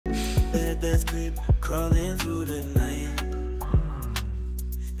that's creep crawling through the night.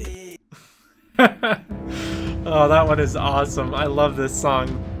 Oh, that one is awesome. I love this song.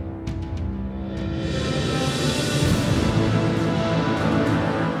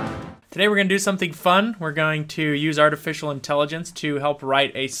 Today we're going to do something fun. We're going to use artificial intelligence to help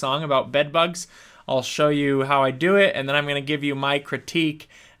write a song about bed bugs. I'll show you how I do it, and then I'm going to give you my critique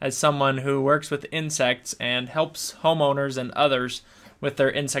as someone who works with insects and helps homeowners and others with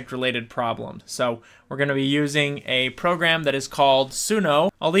their insect-related problems. So we're going to be using a program that is called Suno.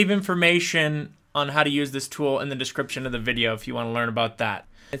 I'll leave information on how to use this tool in the description of the video if you want to learn about that.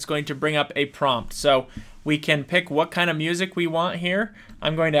 It's going to bring up a prompt. So we can pick what kind of music we want here.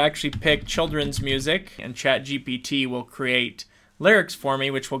 I'm going to actually pick children's music, and ChatGPT will create lyrics for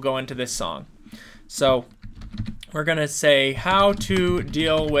me, which will go into this song. So we're going to say how to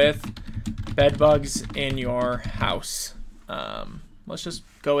deal with bed bugs in your house. Let's just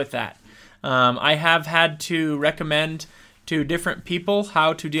go with that. I have had to recommend to different people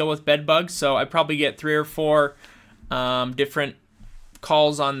how to deal with bed bugs, so I probably get 3 or 4 different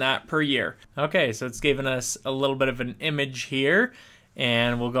calls on that per year. Okay, so it's given us a little bit of an image here,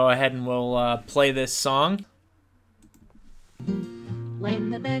 and we'll go ahead and we'll play this song. When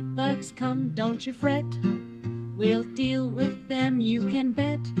the bed bugs come, don't you fret. We'll deal with them, you can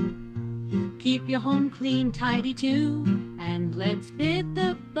bet. Keep your home clean, tidy too, and let's bid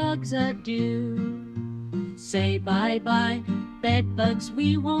the bugs adieu. Say bye-bye, bed bugs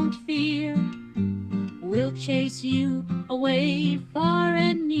we won't fear. We'll chase you away far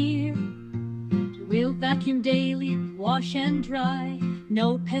and near. We'll vacuum daily, wash and dry.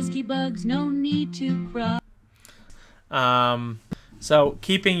 No pesky bugs, no need to cry. So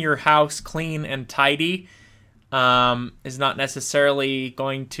keeping your house clean and tidy is not necessarily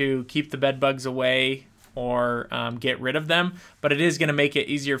going to keep the bed bugs away or get rid of them, but it is going to make it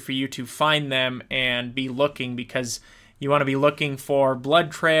easier for you to find them and be looking, because you want to be looking for blood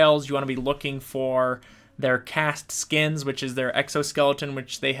trails, you want to be looking for their cast skins, which is their exoskeleton,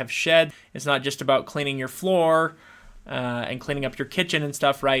 which they have shed. It's not just about cleaning your floor and cleaning up your kitchen and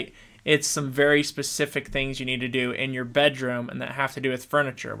stuff, right? It's some very specific things you need to do in your bedroom, and that have to do with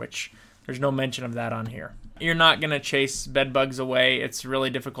furniture, which there's no mention of that on here. You're not going to chase bed bugs away. It's really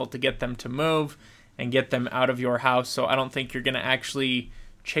difficult to get them to move and get them out of your house, so I don't think you're going to actually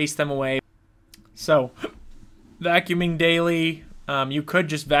chase them away. So vacuuming daily, you could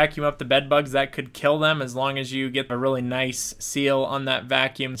just vacuum up the bed bugs. That could kill them as long as you get a really nice seal on that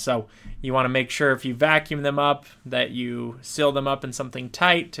vacuum. So you want to make sure if you vacuum them up that you seal them up in something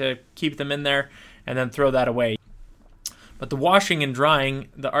tight to keep them in there, and then throw that away. But the washing and drying,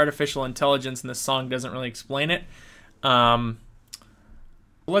 the artificial intelligence in this song doesn't really explain it.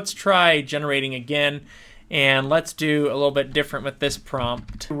 Let's try generating again, and let's do a little bit different with this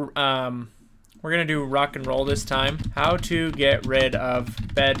prompt. We're going to do rock and roll this time. How to get rid of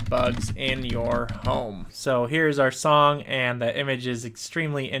bed bugs in your home. So here's our song, and the image is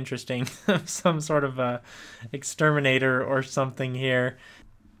extremely interesting. Some sort of a exterminator or something here.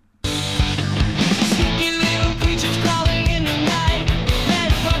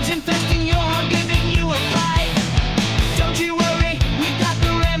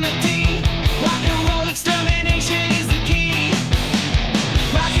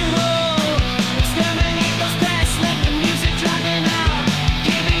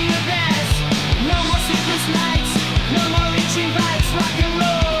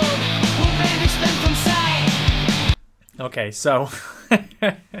 Okay, so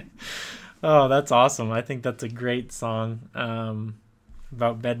oh, that's awesome. I think that's a great song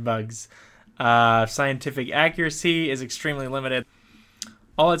about bed bugs. Scientific accuracy is extremely limited.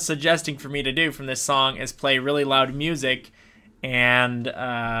 All it's suggesting for me to do from this song is play really loud music, and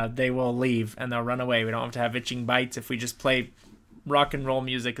they will leave and they'll run away. We don't have to have itching bites if we just play rock and roll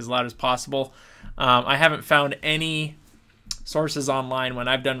music as loud as possible. I haven't found any sources online when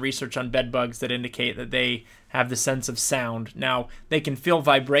I've done research on bed bugs that indicate that they have the sense of sound. Now, they can feel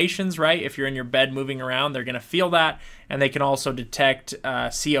vibrations, right? If you're in your bed moving around, they're going to feel that, and they can also detect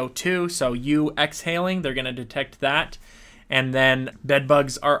CO2, so you exhaling, they're going to detect that. And then bed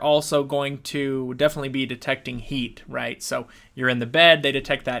bugs are also going to definitely be detecting heat, right? So you're in the bed, they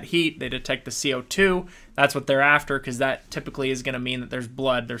detect that heat, they detect the CO2. That's what they're after, because that typically is going to mean that there's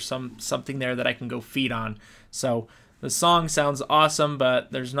blood. There's something there that I can go feed on. So the song sounds awesome,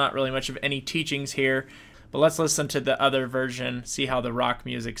 but there's not really much of any teachings here. But let's listen to the other version, see how the rock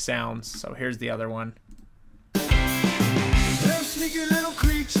music sounds. So here's the other one. Them sneaky little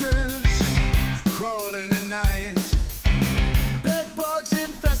creatures crawling at night. Bed bugs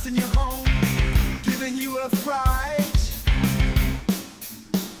infesting your home, giving you a fright.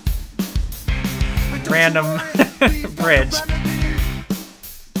 random bridge.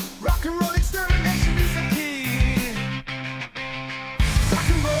 Rock and roll extermination is the key. Rock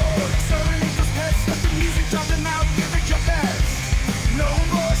and roll exterminate those pests. Let the music drop them out. Give it your best. No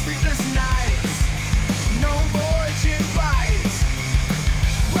more sleepless nights. No more gin fights.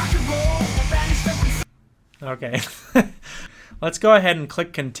 Rock and roll will banish them. Okay. Let's go ahead and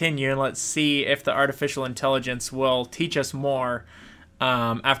click continue and let's see if the artificial intelligence will teach us more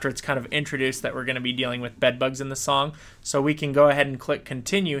after it's kind of introduced that we're going to be dealing with bed bugs in the song. So we can go ahead and click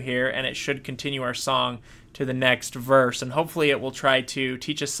continue here and it should continue our song to the next verse, and hopefully it will try to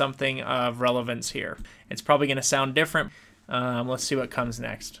teach us something of relevance here. It's probably going to sound different. Let's see what comes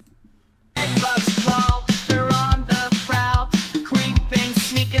next. Bugs crawl, they're on the prowl, creeping,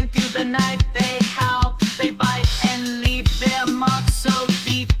 sneaking through the night. They howl, they bite and leave their marks so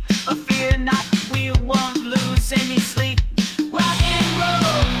deep. But fear not, we won't lose any sleep. Rock and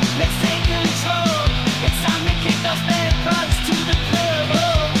roll, let's take control. It's time to kick those bed bugs to the club.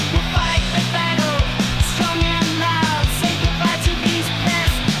 Oh, we'll fight the battle, strong and loud. Say goodbye to these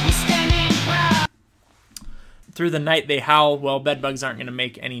pests, we're standing proud. Through the night they howl. Well, bed bugs aren't going to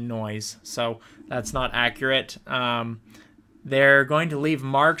make any noise, so that's not accurate. They're going to leave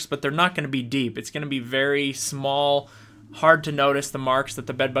marks, but they're not going to be deep. It's going to be very small, hard to notice the marks that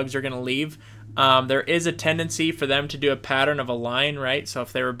the bed bugs are going to leave. There is a tendency for them to do a pattern of a line, right? So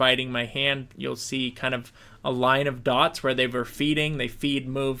if they were biting my hand, you'll see kind of a line of dots where they were feeding. They feed,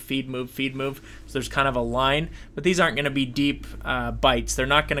 move, feed, move, feed, move. So there's kind of a line, but these aren't going to be deep bites. They're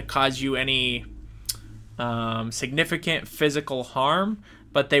not going to cause you any significant physical harm,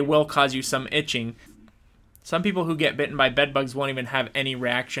 but they will cause you some itching. Some people who get bitten by bed bugs won't even have any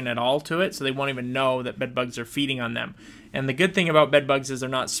reaction at all to it, so they won't even know that bed bugs are feeding on them. And the good thing about bed bugs is they're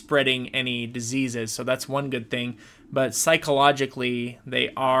not spreading any diseases, so that's one good thing. But psychologically, they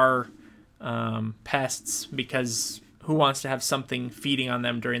are pests, because who wants to have something feeding on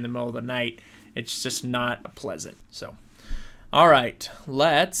them during the middle of the night? It's just not pleasant. So, all right,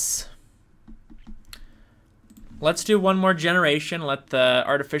 let's do one more generation. Let the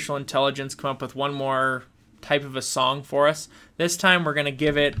artificial intelligence come up with one more type of a song for us. This time we're going to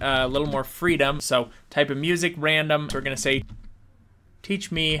give it a little more freedom. So type of music, random. We're going to say,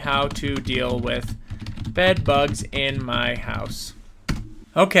 teach me how to deal with bed bugs in my house.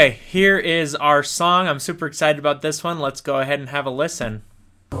 Okay, here is our song. I'm super excited about this one. Let's go ahead and have a listen.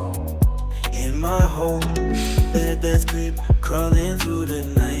 In my home, bed bugs creep, crawling through the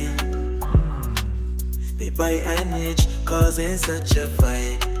night. They bite and itch, causing such a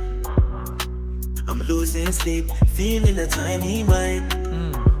fight. I'm losing sleep, feeling a tiny mind.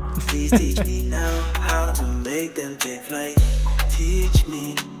 Please teach me now how to make them take flight. Teach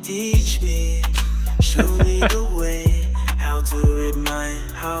me, show me the way how to rid my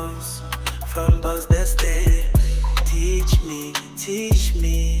house from bugs that stay. Teach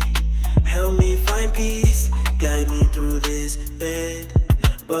me, help me find peace, guide me through this bed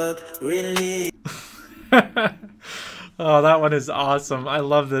bug relief. Oh, that one is awesome. I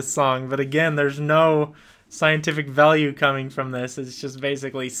love this song. But again, there's no scientific value coming from this. It's just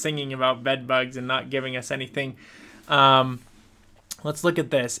basically singing about bed bugs and not giving us anything. Let's look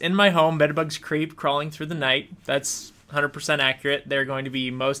at this. In my home, bed bugs creep, crawling through the night. That's 100% accurate. They're going to be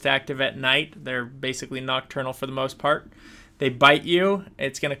most active at night. They're basically nocturnal for the most part. They bite you.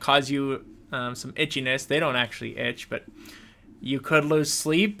 It's going to cause you some itchiness. They don't actually itch, but you could lose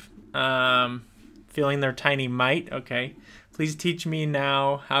sleep. Feeling their tiny mite. Okay. Please teach me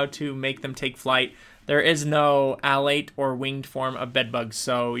now how to make them take flight. There is no alate or winged form of bed bugs,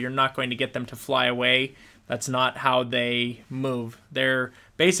 so you're not going to get them to fly away. That's not how they move. They're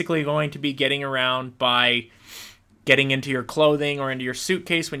basically going to be getting around by getting into your clothing or into your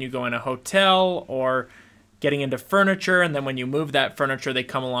suitcase when you go in a hotel, or getting into furniture, and then when you move that furniture, they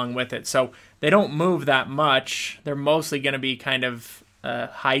come along with it. So they don't move that much. They're mostly going to be kind of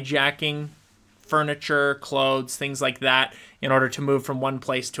hijacking furniture, clothes, things like that in order to move from one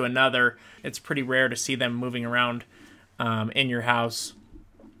place to another. It's pretty rare to see them moving around in your house,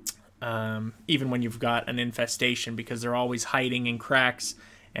 even when you've got an infestation, because they're always hiding in cracks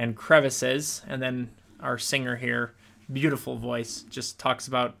and crevices. And then our singer here, beautiful voice, just talks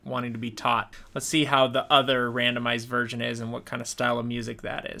about wanting to be taught. Let's see how the other randomized version is and what kind of style of music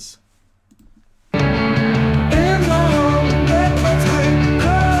that is. In my home, bed bugs creep,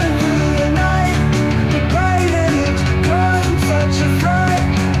 crawling through the night. They bite and itch, causing such a fright.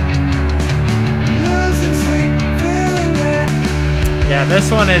 Losing sleep, feeling that. Yeah,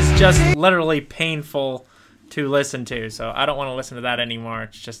 this one is just literally painful to listen to, so I don't want to listen to that anymore.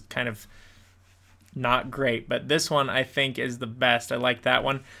 It's just kind of not great, but this one I think is the best. I like that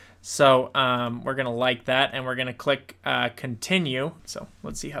one. So we're going to like that, and we're going to click continue. So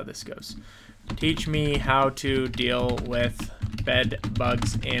let's see how this goes. Teach me how to deal with bed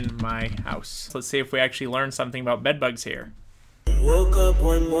bugs in my house. Let's see if we actually learn something about bed bugs here. Woke up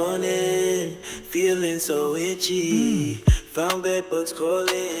one morning, feeling so itchy. Found bed bugs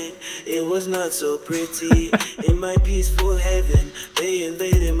crawling, it was not so pretty. In my peaceful heaven, they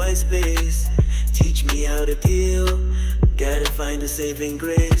invaded my space. Teach me how to deal, gotta find a saving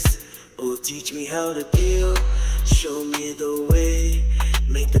grace. Oh, teach me how to deal, show me the way.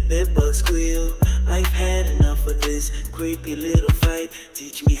 Make the bed bugs squeal, I've had enough of this creepy little fight.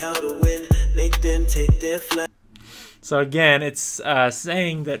 Teach me how to win, make them take their flight. So again, it's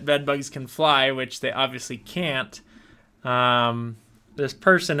saying that bed bugs can fly, which they obviously can't. This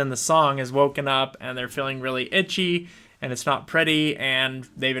person in the song has woken up and they're feeling really itchy and it's not pretty and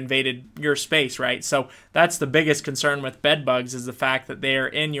they've invaded your space, right? So that's the biggest concern with bed bugs, is the fact that they are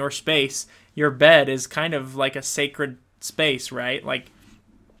in your space. Your bed is kind of like a sacred space, right? Like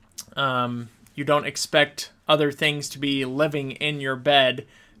you don't expect other things to be living in your bed,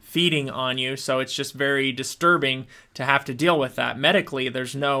 feeding on you, so it's just very disturbing to have to deal with that. Medically,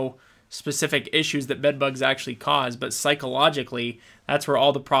 there's no specific issues that bed bugs actually cause, but psychologically, that's where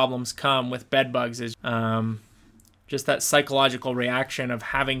all the problems come with bed bugs, is just that psychological reaction of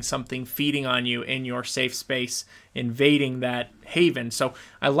having something feeding on you in your safe space, invading that haven. So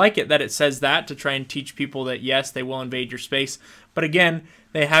I like it that it says that, to try and teach people that yes, they will invade your space, but again,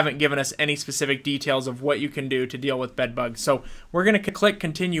 they haven't given us any specific details of what you can do to deal with bed bugs. So we're going to click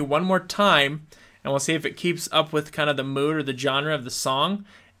continue one more time, and we'll see if it keeps up with kind of the mood or the genre of the song.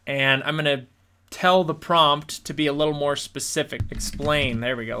 And I'm going to tell the prompt to be a little more specific. Explain.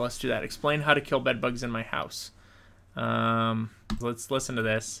 There we go. Let's do that. Explain how to kill bed bugs in my house. Let's listen to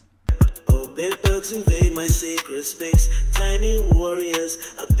this. Oh, bed bugs invade my sacred space. Tiny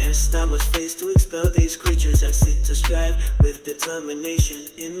warriors, a pest I must face. To expel these creatures, I seek to strive with determination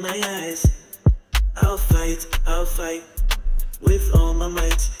in my eyes. I'll fight with all my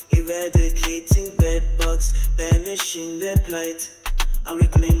might, eradicating bed bugs, banishing their plight. I'll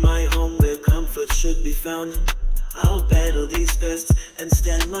reclaim my home where comfort should be found. I'll battle these pests and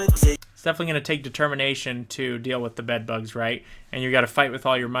stand my ground. It's definitely going to take determination to deal with the bed bugs, right? And you got to fight with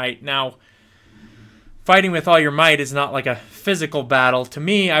all your might. Now, fighting with all your might is not like a physical battle. To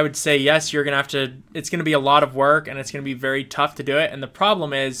me, I would say yes, you're going to have to, it's going to be a lot of work and it's going to be very tough to do it. And the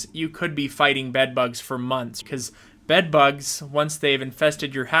problem is you could be fighting bed bugs for months, because bed bugs, once they've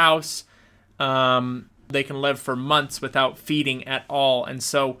infested your house, they can live for months without feeding at all. And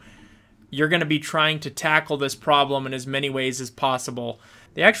so you're going to be trying to tackle this problem in as many ways as possible.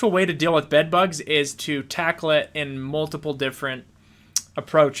 The actual way to deal with bed bugs is to tackle it in multiple different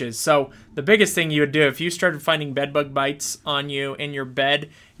approaches. So the biggest thing you would do if you started finding bed bug bites on you in your bed,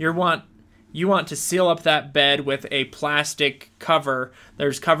 you want to seal up that bed with a plastic cover.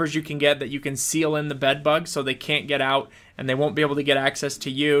 There's covers you can get that you can seal in the bed bugs so they can't get out and they won't be able to get access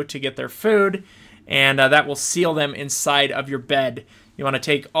to you to get their food, and that will seal them inside of your bed. You want to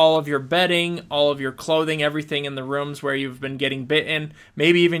take all of your bedding, all of your clothing, everything in the rooms where you've been getting bitten,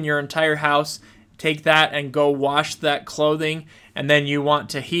 maybe even your entire house, take that and go wash that clothing, and then you want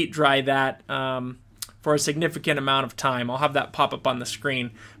to heat dry that for a significant amount of time. I'll have that pop up on the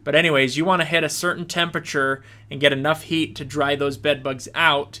screen. But anyways, you want to hit a certain temperature and get enough heat to dry those bed bugs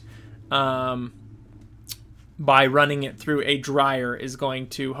out. By running it through a dryer is going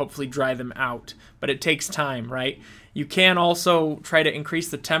to hopefully dry them out. But it takes time, right? You can also try to increase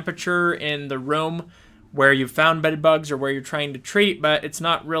the temperature in the room where you've found bed bugs or where you're trying to treat, but it's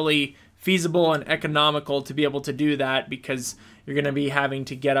not really feasible and economical to be able to do that, because you're going to be having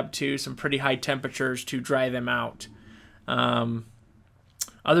to get up to some pretty high temperatures to dry them out.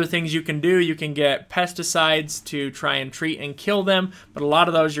 Other things you can do, you can get pesticides to try and treat and kill them, but a lot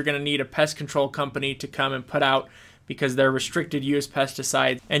of those you're going to need a pest control company to come and put out, because they're restricted use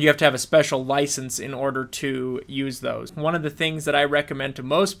pesticides and you have to have a special license in order to use those. One of the things that I recommend to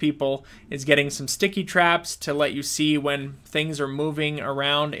most people is getting some sticky traps to let you see when things are moving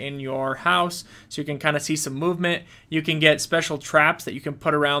around in your house, so you can kind of see some movement. You can get special traps that you can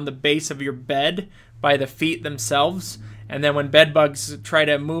put around the base of your bed by the feet themselves, and then when bed bugs try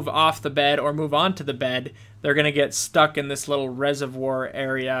to move off the bed or move onto the bed, they're going to get stuck in this little reservoir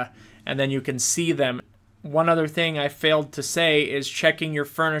area, and then you can see them. One other thing I failed to say is checking your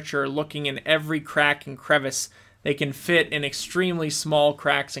furniture, looking in every crack and crevice. They can fit in extremely small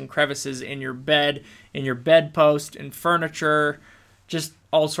cracks and crevices in your bedpost, in furniture, just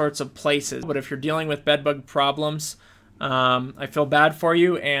all sorts of places. But if you're dealing with bed bug problems, I feel bad for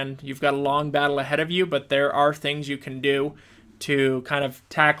you, and you've got a long battle ahead of you, but there are things you can do to kind of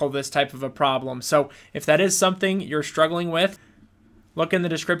tackle this type of a problem. So if that is something you're struggling with, look in the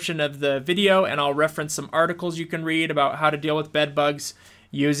description of the video and I'll reference some articles you can read about how to deal with bed bugs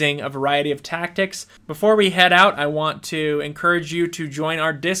using a variety of tactics. Before we head out, I want to encourage you to join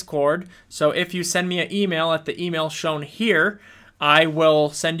our Discord. So if you send me an email at the email shown here, I will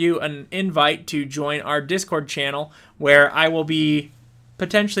send you an invite to join our Discord channel, where I will be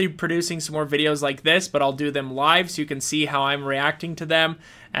potentially producing some more videos like this, but I'll do them live so you can see how I'm reacting to them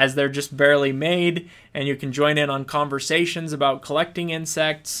as they're just barely made, and you can join in on conversations about collecting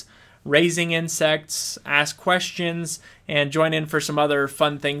insects, raising insects, ask questions, and join in for some other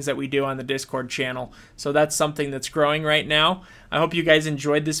fun things that we do on the Discord channel. So that's something that's growing right now. I hope you guys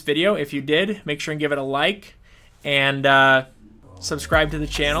enjoyed this video. If you did, make sure and give it a like, and subscribe to the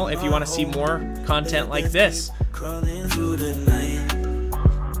channel if you want to see more content like this. Crawling through the night,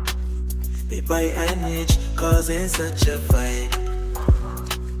 they bite and itch, causing such a fight.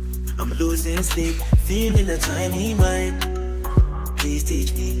 I'm losing sleep, feeling a tiny mind. Please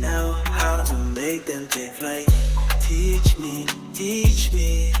teach me now how to make them take flight. Teach me,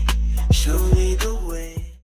 show me the way.